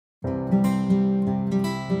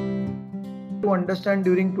To understand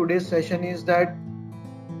during today's session is that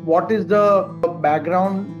what is the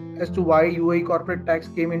background as to why UAE corporate tax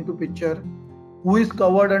came into picture, who is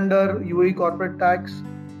covered under UAE corporate tax,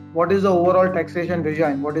 what is the overall taxation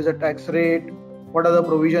regime, what is the tax rate, what are the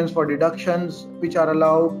provisions for deductions which are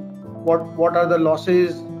allowed, what are the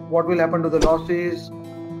losses, what will happen to the losses,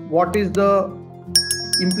 what is the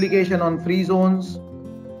implication on free zones,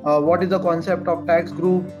 what is the concept of tax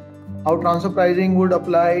group, how transfer pricing would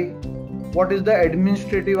apply, what is the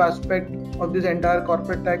administrative aspect of this entire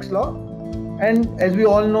corporate tax law. And as we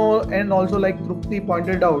all know, and also like Trupti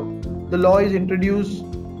pointed out, the law is introduced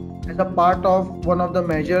as a part of one of the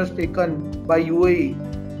measures taken by UAE,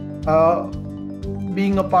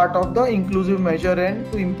 being a part of the inclusive measure and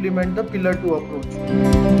to implement the Pillar 2 approach.